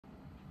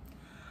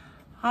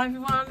Hi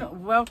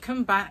everyone,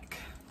 welcome back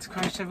to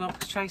Crochet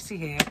Rocks. Tracy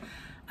here,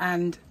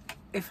 and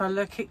if I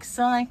look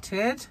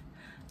excited,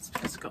 it's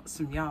because I've got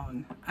some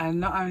yarn. And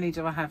not only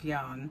do I have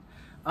yarn,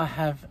 I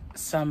have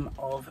some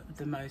of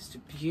the most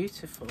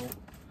beautiful,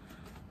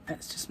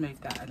 let's just move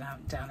that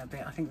down a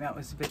bit, I think that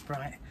was a bit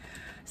bright.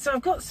 So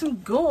I've got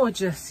some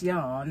gorgeous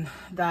yarn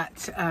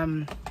that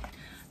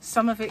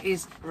some of it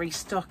is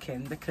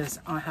restocking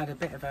because I had a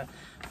bit of a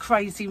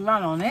crazy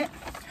run on it,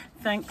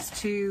 thanks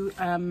to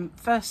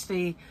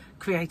firstly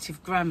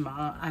Creative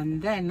Grandma,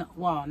 and then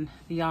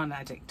the Yarn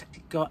Addict.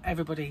 Got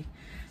everybody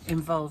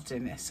involved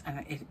in this,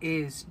 and it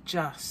is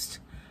just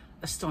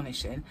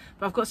astonishing.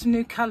 But I've got some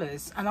new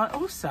colours, and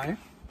I'll show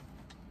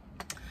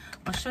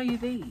you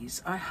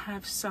these. I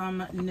have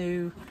some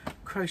new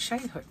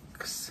crochet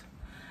hooks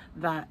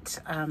that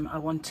I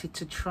wanted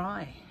to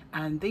try,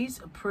 and these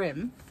are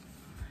Prim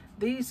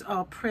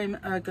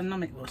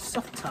ergonomic, or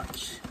soft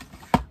touch.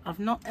 I've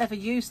not ever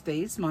used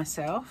these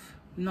myself,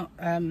 not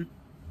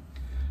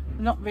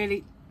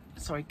really.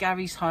 Sorry,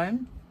 Gary's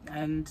home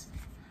and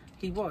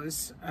he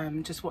was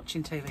just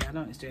watching TV. I don't know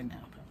what he's doing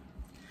now,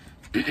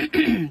 but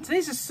so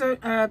these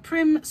are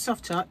Prim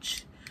soft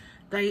touch.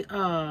 They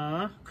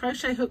are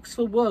crochet hooks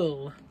for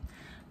wool.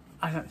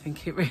 I don't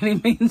think it really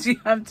means you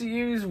have to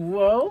use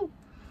wool,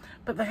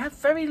 but they have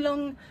very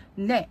long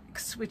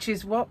necks, which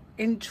is what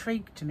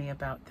intrigued me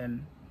about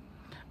them.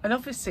 And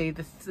obviously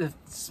the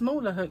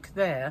smaller hook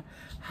there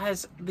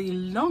has the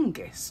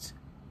longest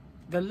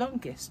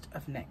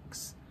of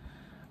necks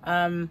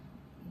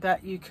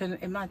that you can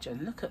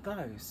imagine. Look at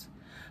those.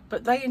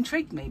 But they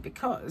intrigue me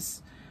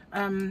because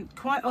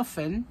quite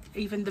often,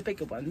 even the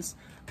bigger ones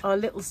are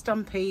little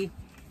stumpy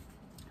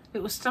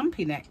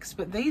necks,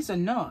 but these are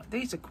not.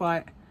 These are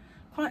quite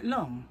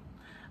long,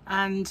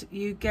 and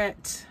you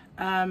get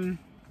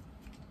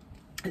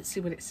let's see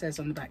what it says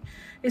on the back.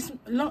 It's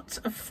lots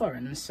of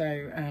foreign, so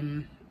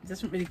it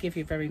doesn't really give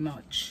you very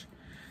much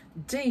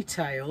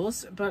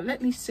details, but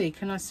let me see.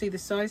 Can I see the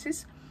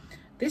sizes?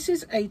 This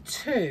is a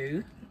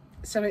 2,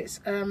 so it's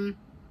a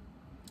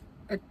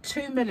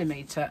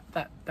 2mm,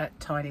 that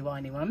tiny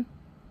whiny one.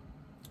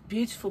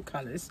 Beautiful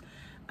colours,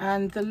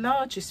 and the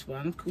largest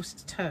one, of course,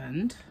 it's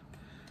turned.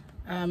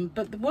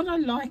 But what I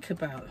like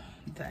about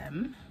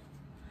them,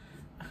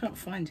 I can't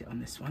find it on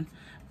this one,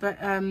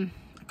 but I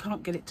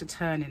can't get it to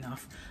turn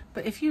enough.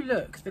 But if you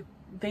look,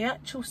 the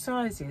actual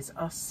sizes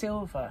are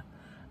silver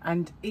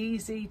and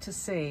easy to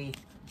see.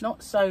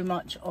 Not so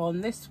much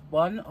on this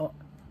one, or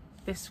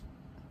this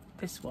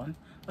one.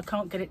 I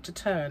can't get it to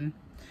turn.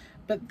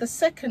 But the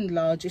second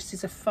largest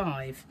is a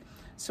 5.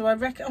 So I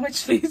reckon, oh,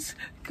 actually it's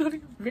got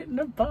it written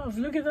above.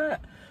 Look at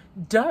that.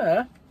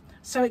 Duh.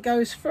 So it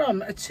goes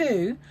from a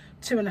 2,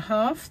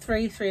 2.5,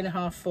 3,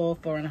 3.5, 4,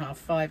 4.5,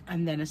 5,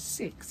 and then a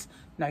 6.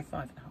 No,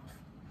 5.5.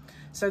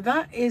 So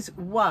that is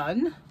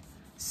one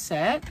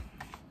set.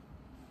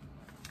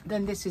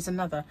 Then this is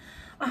another.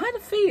 I had a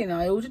feeling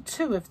I ordered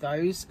 2 of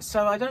those,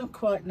 so I don't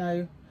quite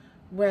know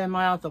where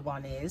my other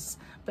one is.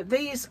 But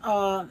these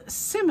are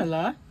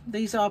similar.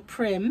 These are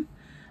Prim,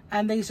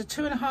 and these are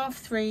 2.5,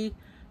 3,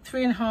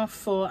 3.5,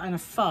 4, and a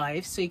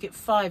 5. So you get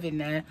 5 in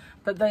there,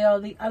 but they are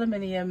the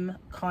aluminium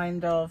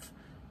kind of,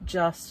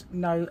 just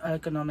no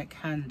ergonomic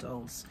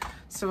handles.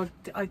 So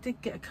I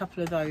did get a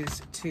couple of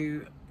those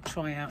to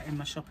try out in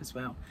my shop as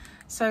well.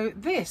 So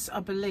this, I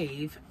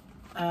believe,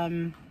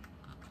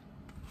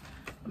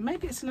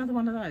 maybe it's another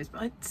one of those,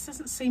 but it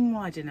doesn't seem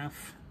wide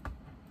enough.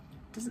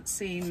 Doesn't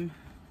seem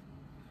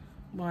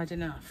wide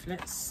enough.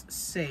 Let's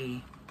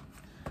see.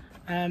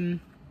 I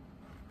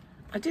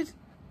did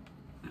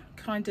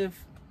kind of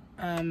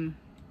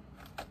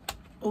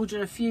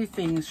order a few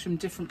things from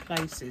different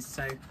places,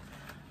 so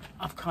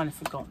I've kind of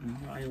forgotten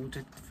what I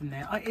ordered from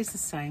there. It is the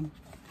same.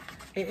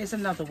 It is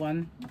another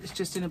one. It's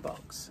just in a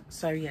box.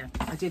 So yeah,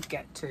 I did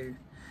get 2.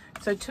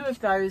 So 2 of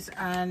those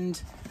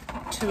and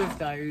 2 of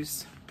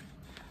those.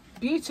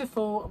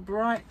 Beautiful,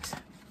 bright,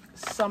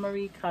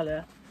 summery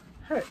colour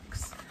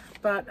hooks.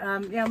 But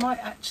yeah, I might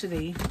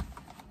actually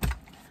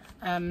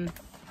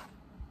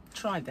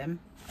try them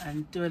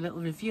and do a little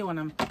review on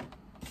them.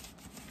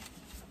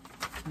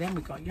 Then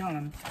we got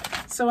yarn.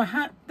 So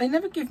they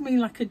never give me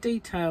like a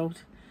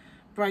detailed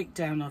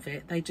breakdown of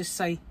it. They just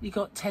say you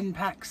got 10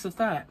 packs of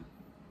that.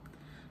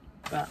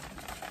 But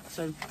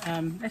so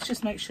let's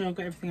just make sure I've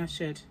got everything I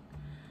should.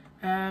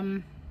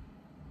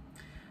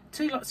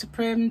 2 lots of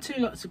Prim,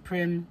 2 lots of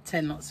Prim,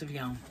 10 lots of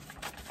yarn.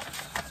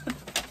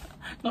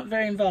 Not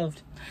very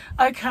involved.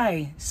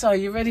 Okay, so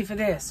you ready for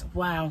this?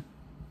 Wow.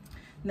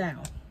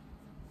 Now,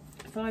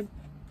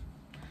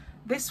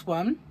 this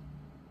one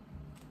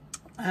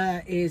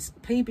is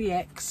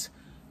PBX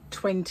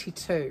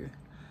 22.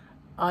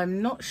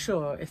 I'm not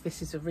sure if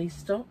this is a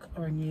restock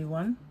or a new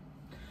one,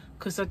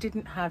 because I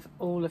didn't have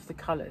all of the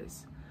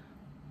colours.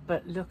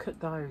 But look at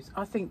those.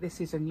 I think this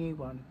is a new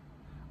one.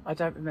 I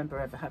don't remember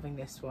ever having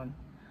this one.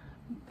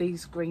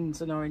 These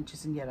greens and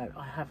oranges and yellow,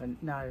 I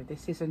haven't. No,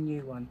 this is a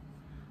new one.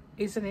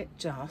 Isn't it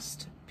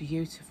just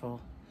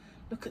beautiful?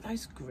 Look at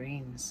those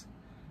greens.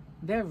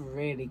 They're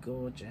really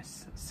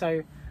gorgeous.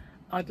 So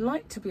I'd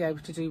like to be able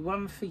to do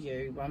one for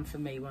you, one for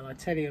me when I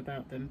tell you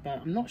about them,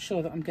 but I'm not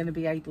sure that I'm going to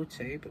be able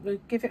to, but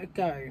we'll give it a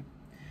go.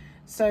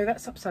 So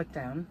that's upside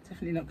down,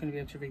 definitely not going to be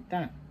able to read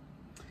that.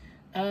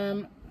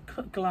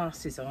 Put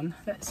glasses on,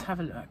 let's have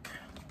a look.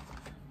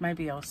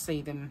 Maybe I'll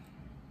see them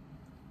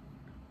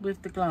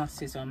with the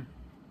glasses on.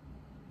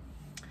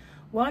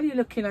 While you're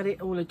looking at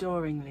it all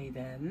adoringly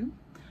then,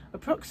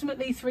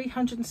 approximately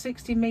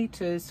 360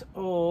 meters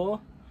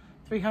or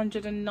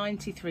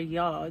 393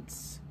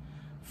 yards,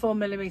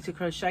 4mm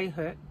crochet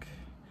hook,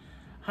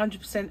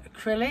 100%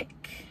 acrylic,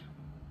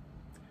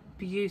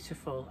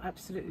 beautiful,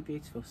 absolutely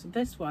beautiful. So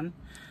this one,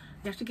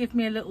 you have to give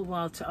me a little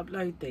while to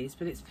upload these,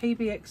 but it's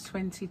PBX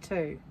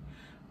 22.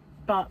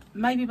 But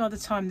maybe by the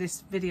time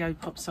this video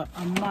pops up,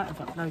 I might have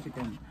uploaded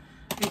them.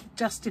 It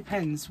just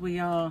depends. We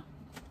are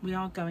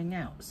going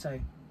out, so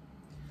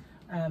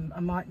I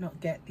might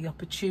not get the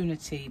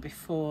opportunity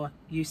before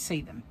you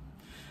see them.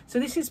 So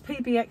this is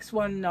PBX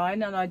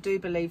 19, and I do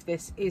believe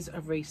this is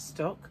a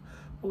restock.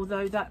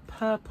 Although that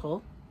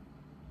purple,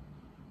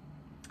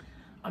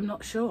 I'm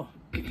not sure.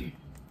 I'm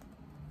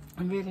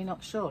really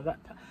not sure.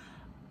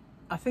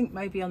 I think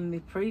maybe on the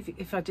previous,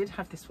 if I did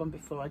have this one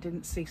before, I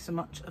didn't see so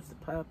much of the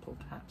purple,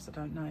 perhaps, I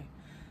don't know.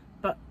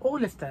 But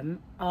all of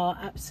them are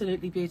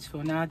absolutely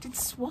beautiful. Now, I did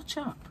swatch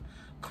up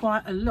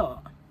quite a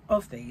lot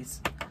of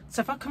these.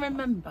 So if I can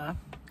remember,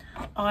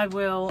 I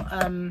will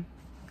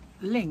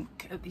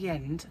link at the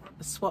end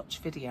a swatch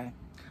video.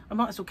 I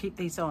might as well keep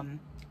these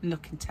on and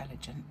look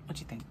intelligent. What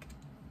do you think?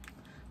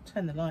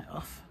 Turn the light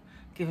off,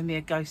 giving me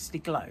a ghostly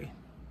glow.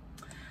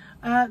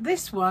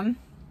 This one,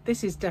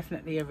 this is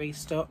definitely a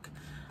restock.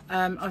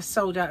 I've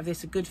sold out of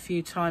this a good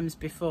few times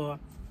before.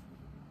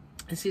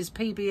 This is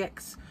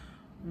PBX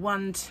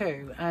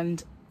 12,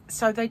 and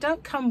so they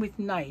don't come with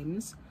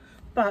names,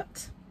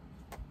 but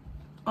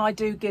I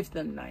do give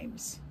them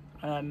names.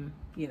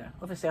 You know,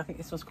 obviously I think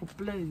this one's called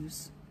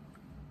Blues.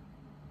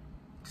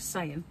 Just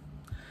saying.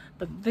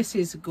 But this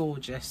is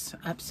gorgeous,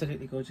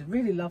 absolutely gorgeous,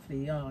 really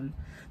lovely yarn.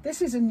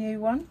 This is a new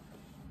one,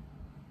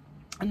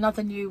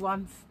 another new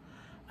one.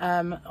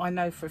 I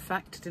know for a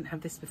fact I didn't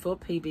have this before,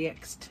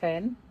 PBX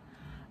 10.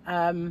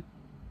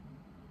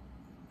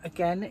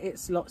 Again,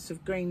 it's lots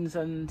of greens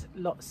and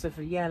lots of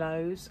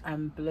yellows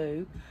and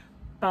blue,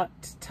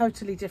 but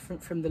totally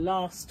different from the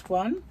last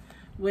one,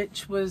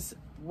 which was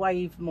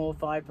way more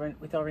vibrant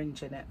with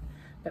orange in it.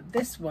 But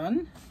this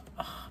one,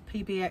 oh,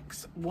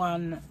 PBX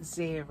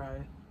 10,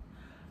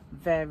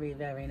 very,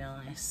 very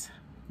nice,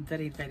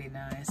 very, very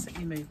nice. Let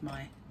me move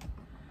my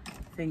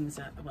things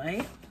out of the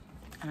way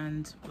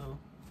and we'll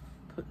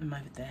put them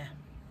over there.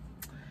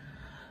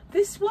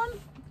 This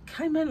one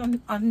came in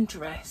on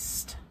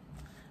undressed.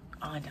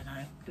 I don't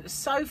know, it was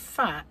so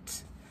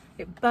fat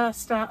it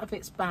burst out of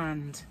its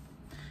band.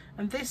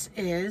 And this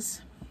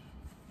is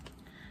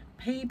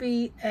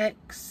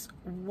PBX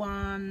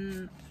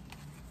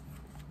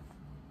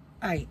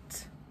 18.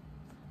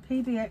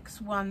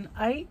 PBX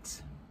 18.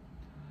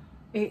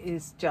 It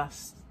is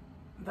just,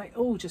 they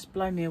all just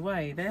blow me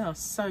away. They are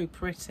so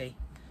pretty,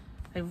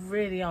 they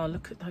really are.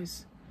 Look at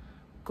those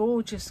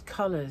gorgeous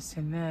colours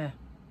in there.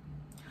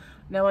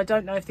 Now, I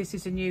don't know if this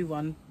is a new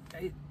one.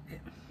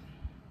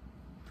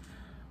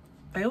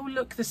 They all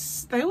look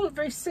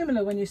very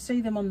similar when you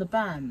see them on the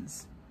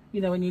bands,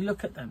 you know, when you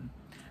look at them.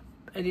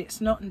 And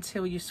it's not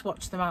until you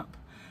swatch them up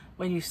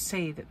when you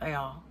see that they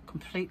are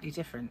completely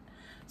different.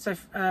 So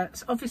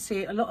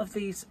obviously a lot of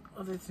these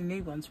other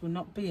new ones will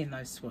not be in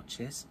those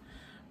swatches,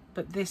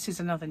 but this is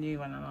another new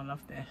one and I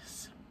love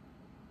this.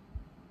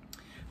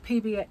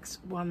 PBX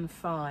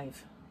 15.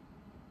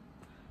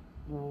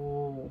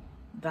 Oh,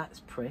 that's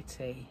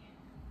pretty.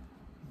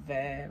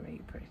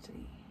 Very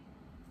pretty.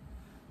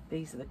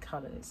 These are the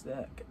colours,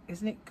 look.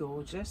 Isn't it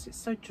gorgeous? It's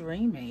so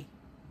dreamy.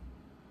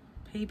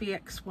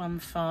 PBX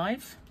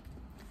 15.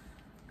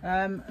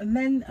 And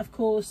then, of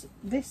course,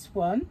 this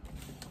one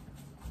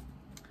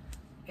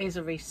is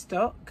a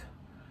restock.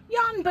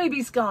 Yarn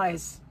Boobies,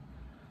 guys.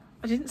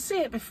 I didn't see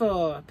it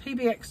before.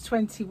 PBX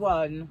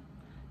 21.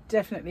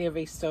 Definitely a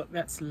restock.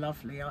 That's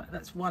lovely.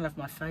 That's one of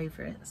my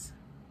favourites.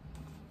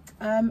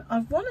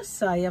 I want to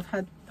say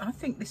I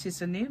think this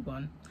is a new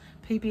one.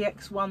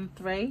 PBX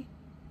 13.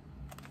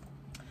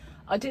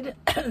 I did it,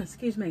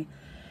 excuse me,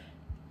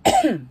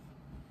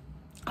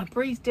 I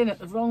breathed in at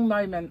the wrong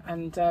moment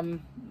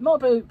and more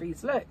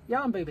boobies, look,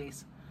 yarn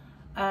boobies.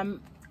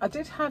 I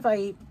did have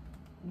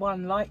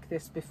one like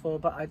this before,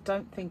 but I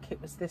don't think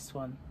it was this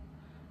one.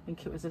 I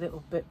think it was a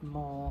little bit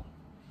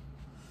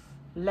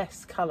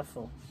less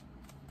colourful.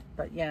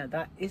 But yeah,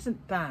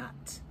 isn't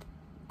that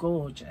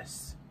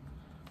gorgeous?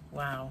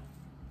 Wow.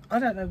 I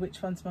don't know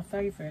which one's my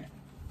favourite.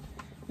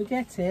 We're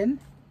getting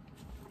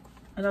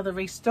another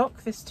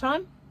restock this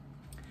time.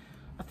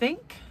 I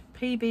think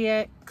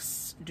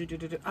PBX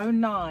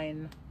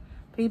 09.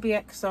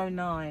 PBX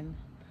 09.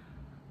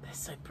 They're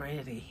so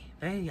pretty.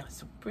 They are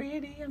so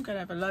pretty. I'm going to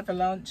have a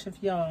avalanche of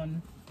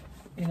yarn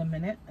in a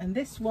minute. And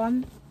this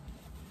one,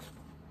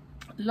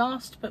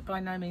 last but by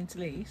no means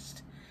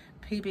least,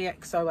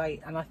 PBX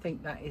 08. And I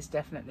think that is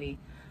definitely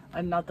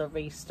another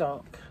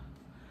restock.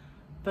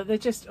 but they're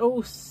just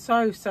all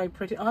so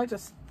pretty. I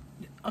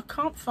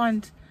can't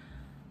find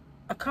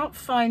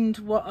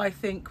what I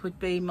think would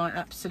be my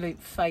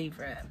absolute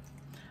favourite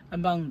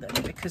among them,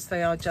 because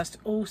they are just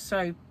all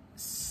so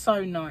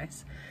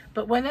nice.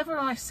 But whenever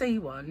I see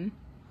one,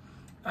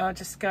 I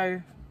just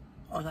go,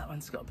 oh, that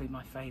one's got to be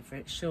my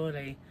favourite,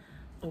 surely.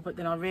 Oh, but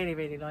then I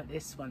really like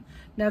this one.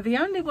 Now, the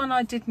only one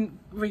I didn't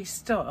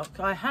restock,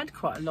 I had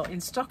quite a lot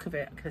in stock of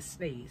it. I could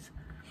sneeze.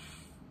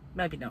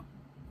 Maybe not.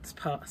 It's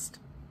past.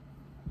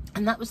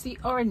 And that was the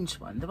orange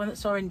one, the one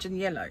that's orange and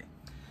yellow.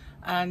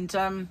 And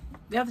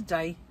the other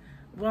day,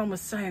 one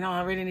was saying, oh,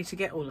 I really need to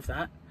get all of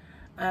that.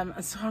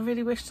 And so I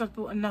really wished I'd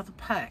bought another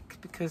pack,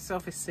 because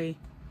obviously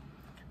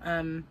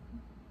I've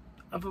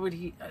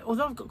already,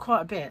 although I've got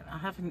quite a bit, I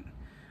haven't,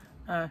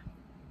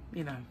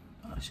 you know,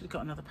 I should have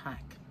got another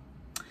pack.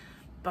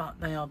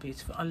 But they are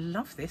beautiful. I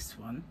love this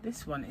one.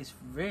 This one is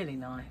really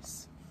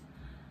nice.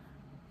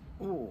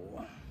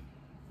 Oh,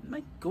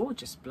 my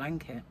gorgeous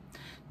blanket.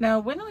 Now,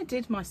 when I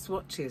did my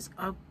swatches,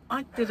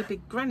 I did a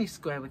big granny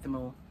square with them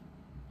all.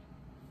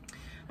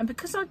 And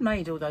because I'd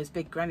made all those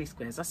big granny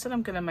squares, I said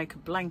I'm going to make a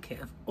blanket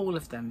of all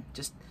of them.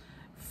 Just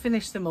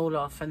finish them all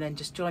off and then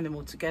just join them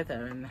all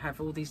together and have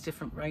all these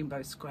different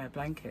rainbow square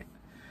blanket.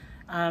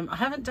 I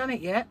haven't done it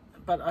yet,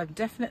 but I'm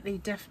definitely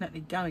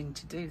going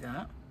to do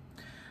that.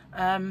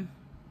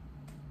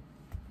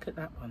 Look at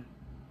that one.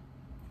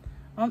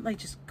 Aren't they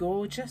just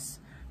gorgeous?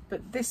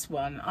 But this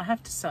one, I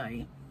have to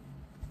say,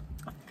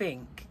 I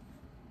think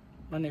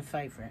my new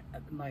favourite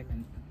at the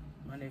moment.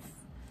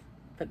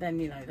 But then,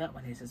 you know, that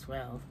one is as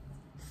well.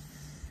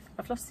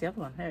 I've lost the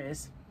other one. There it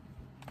is.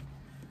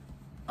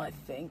 I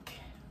think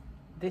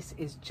this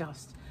is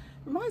just,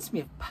 reminds me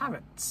of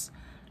parrots.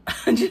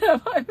 Do you know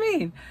what I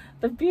mean?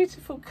 The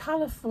beautiful,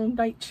 colourful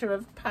nature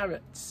of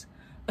parrots.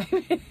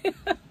 They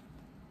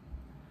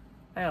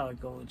are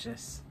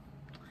gorgeous.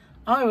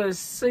 I was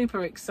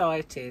super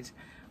excited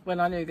when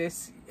I knew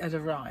this had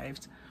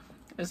arrived.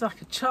 It was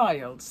like a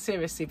child,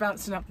 seriously,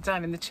 bouncing up and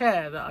down in the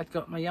chair that I'd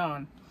got my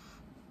yarn.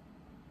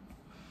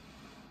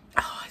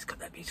 Oh, it's got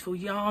that beautiful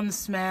yarn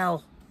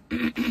smell.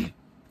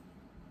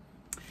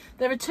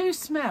 There are two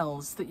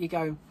smells that you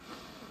go,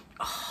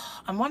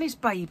 oh, and one is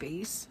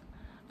babies,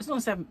 as long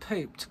as they haven't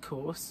pooped, of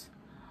course,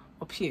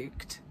 or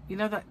puked. You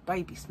know that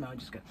baby smell, you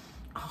just go,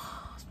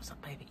 oh, it smells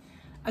like baby.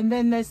 And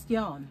then there's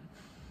yarn,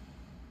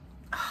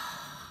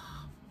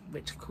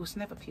 which of course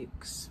never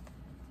pukes.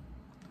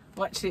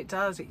 Well, actually it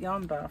does, it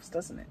yarn baths,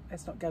 doesn't it?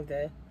 Let's not go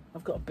there.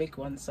 I've got a big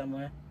one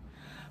somewhere.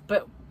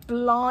 But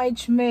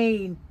oblige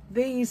me,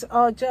 these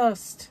are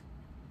just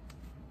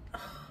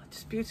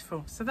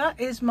beautiful. So that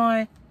is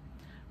my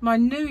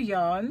new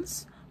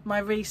yarns,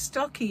 my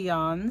restocky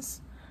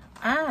yarns,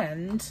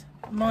 and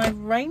my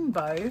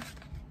rainbow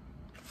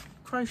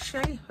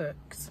crochet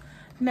hooks.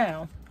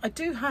 Now I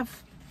do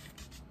have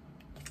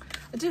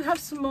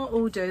some more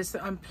orders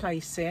that I'm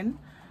placing.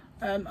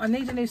 I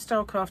need a new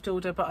Stylecraft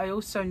order, but I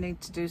also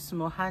need to do some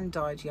more hand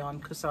dyed yarn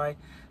because I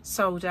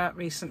sold out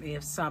recently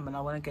of some and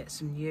I want to get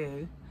some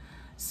new.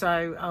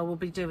 So I will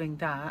be doing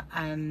that,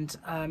 and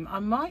I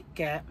might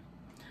get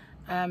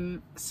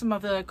some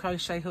other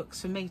crochet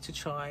hooks for me to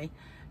try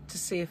to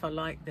see if I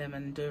like them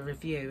and do a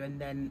review, and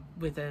then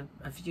with a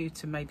view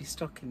to maybe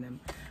stocking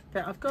them.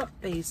 But I've got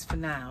these for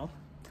now.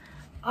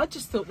 I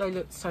just thought they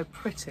looked so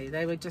pretty.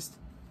 They were just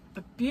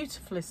the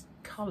beautifulest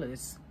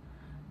colours,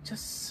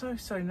 just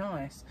so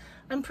nice.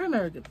 And Prim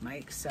are a good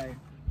make, so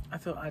I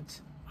thought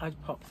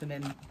I'd pop them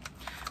in.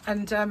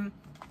 And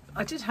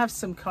I did have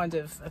some kind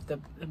of the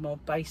more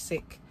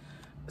basic,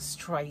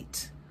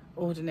 straight,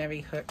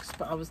 ordinary hooks,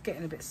 but I was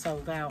getting a bit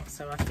sold out,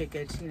 so I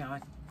figured, you know,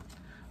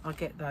 I'll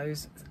get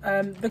those.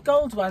 The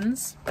gold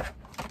ones,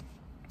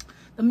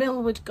 the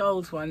Millwood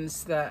gold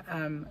ones that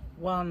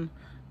one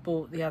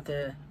bought the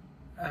other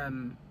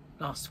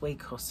last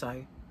week or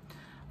so.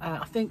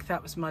 I think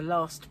that was my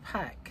last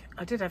pack.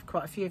 I did have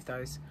quite a few of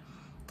those.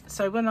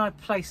 So when I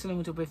place an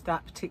order with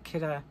that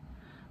particular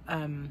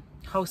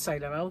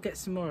wholesaler, I'll get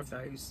some more of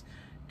those.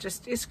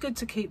 Just, it's good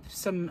to keep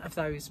some of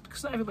those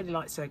because not everybody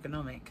likes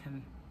ergonomic.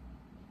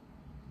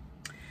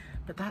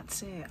 But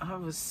that's it. I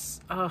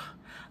was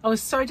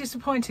so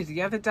disappointed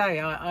the other day.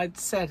 I'd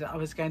said I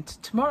was going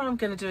to, tomorrow I'm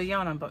going to do a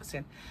yarn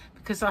unboxing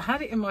because I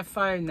had it in my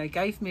phone. They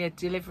gave me a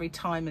delivery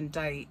time and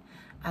date,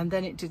 and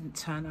then it didn't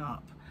turn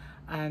up.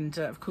 And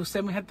of course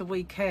then we had the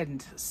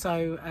weekend,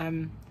 so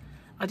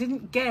I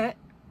didn't get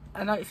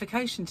a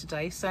notification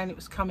today saying it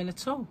was coming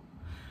at all,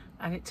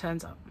 and it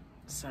turns up.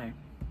 So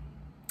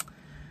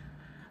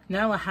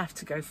now I have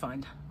to go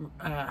find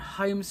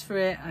homes for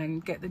it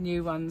and get the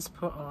new ones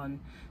put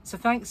on. So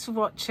thanks for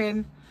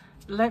watching.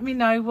 Let me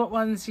know what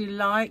ones you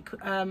like.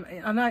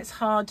 I know it's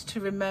hard to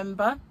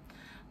remember,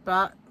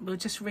 but we'll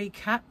just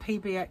recap.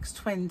 PBX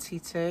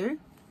 22,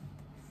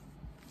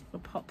 we'll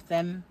pop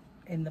them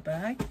in the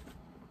bag.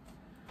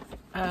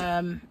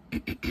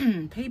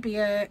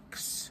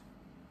 PBX,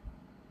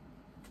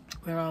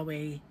 where are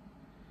we?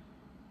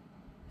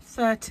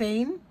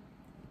 13.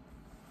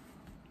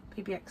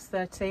 PBX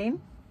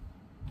 13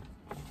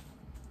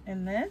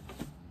 in there.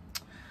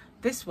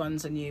 This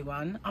one's a new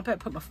one. I better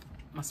put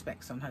my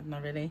specs on, hadn't I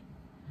really?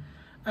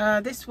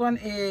 This one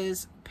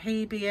is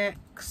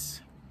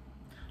PBX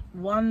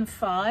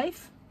 15.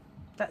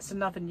 That's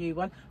another new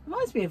one.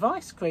 Reminds me of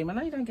ice cream. I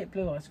know you don't get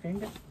blue ice cream,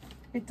 but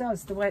it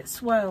does, the way it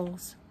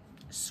swirls.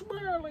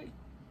 Swirly.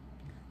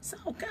 It's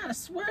all kind of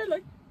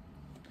swirly.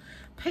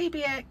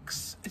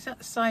 PBX, is that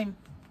the same?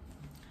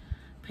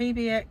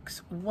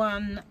 PBX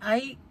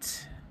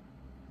 1808.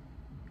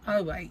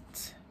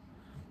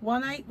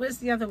 18. Where's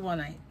the other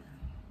 18?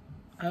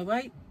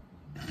 08?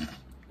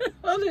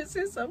 Well, it's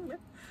here somewhere.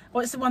 Oh,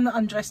 it's the one that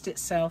undressed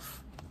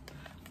itself.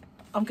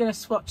 I'm going to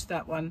swatch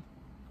that one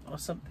or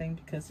something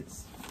because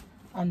it's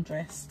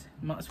undressed.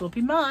 Might as well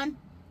be mine.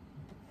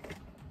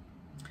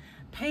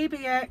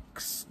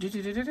 PBX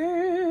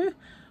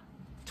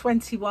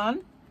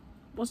 21.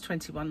 Was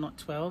 21, not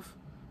 12.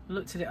 I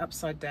looked at it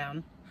upside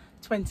down.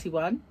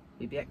 21.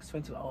 PBX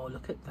 21. Oh,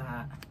 look at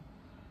that.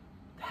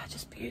 They're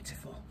just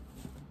beautiful.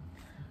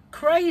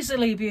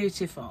 Crazily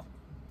beautiful.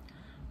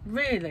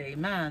 Really,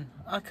 man,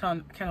 I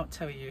cannot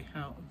tell you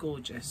how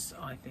gorgeous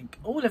I think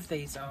all of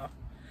these are.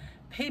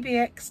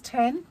 PBX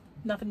 10,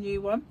 another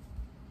new one.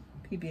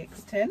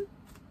 PBX 10.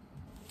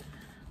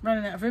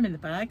 Running out of room in the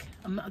bag.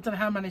 I don't know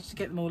how I managed to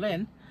get them all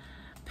in.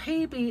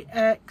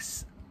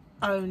 PBX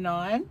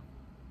 09.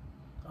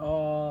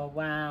 Oh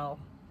wow,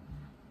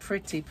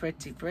 pretty,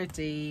 pretty,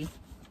 pretty.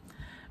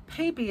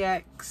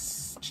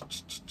 PBX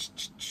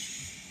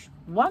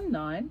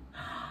 19.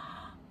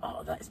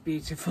 Oh, that's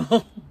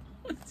beautiful.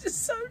 It's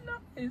just so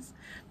nice.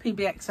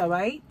 PBX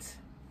 08.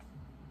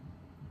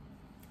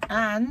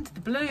 And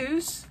the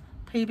blues,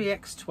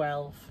 PBX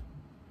 12.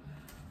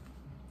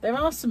 There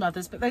are some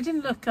others, but they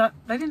didn't look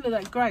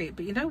that great.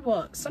 But you know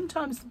what?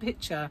 Sometimes the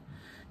picture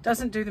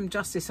doesn't do them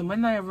justice, and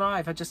when they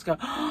arrive, I just go.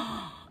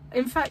 Oh!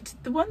 In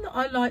fact, the one that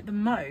I like the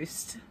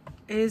most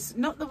is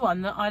not the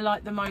one that I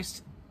like the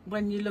most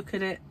when you look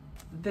at it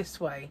this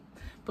way,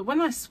 but when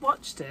I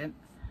swatched it,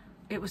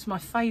 it was my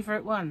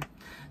favourite one.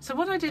 So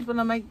what I did when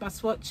I make my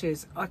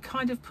swatches, I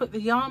kind of put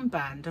the yarn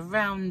band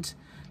around,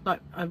 like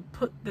I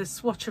put the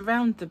swatch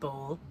around the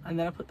ball and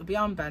then I put the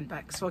yarn band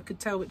back so I could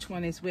tell which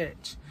one is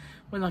which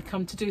when I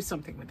come to do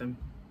something with them.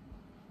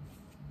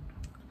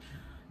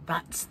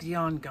 That's the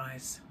yarn,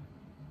 guys.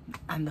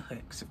 And the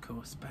hooks, of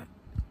course, but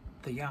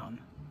the yarn,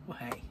 well,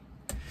 hey.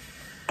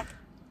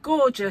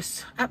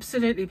 Gorgeous,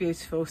 absolutely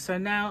beautiful. So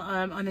now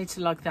I need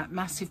to lug that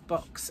massive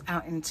box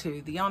out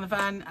into the yarn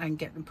van and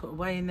get them put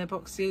away in their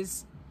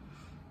boxes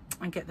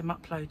and get them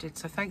uploaded.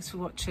 So thanks for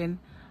watching.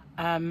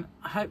 I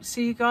hope to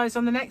see you guys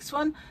on the next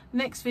one,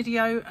 next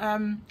video.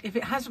 If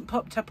it hasn't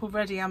popped up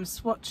already, I'm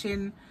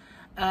swatching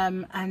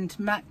and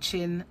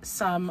matching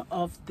some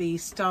of the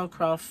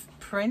Starcraft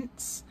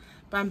prints,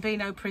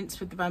 Bambino prints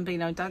with the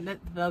Bambino. Don't let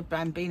the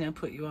Bambino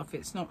put you off.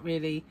 It's not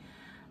really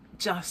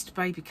just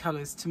baby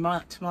colours. To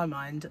my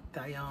mind,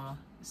 they are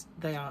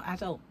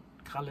adult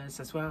colours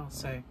as well.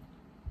 So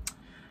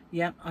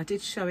yeah, I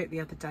did show it the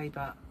other day,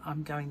 but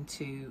I'm going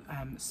to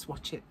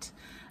swatch it.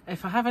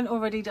 If I haven't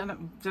already done it,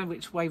 don't know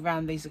which way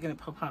round these are going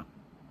to pop up.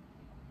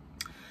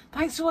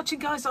 Thanks for watching,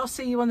 guys. I'll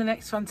see you on the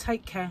next one.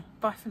 Take care.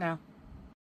 Bye for now.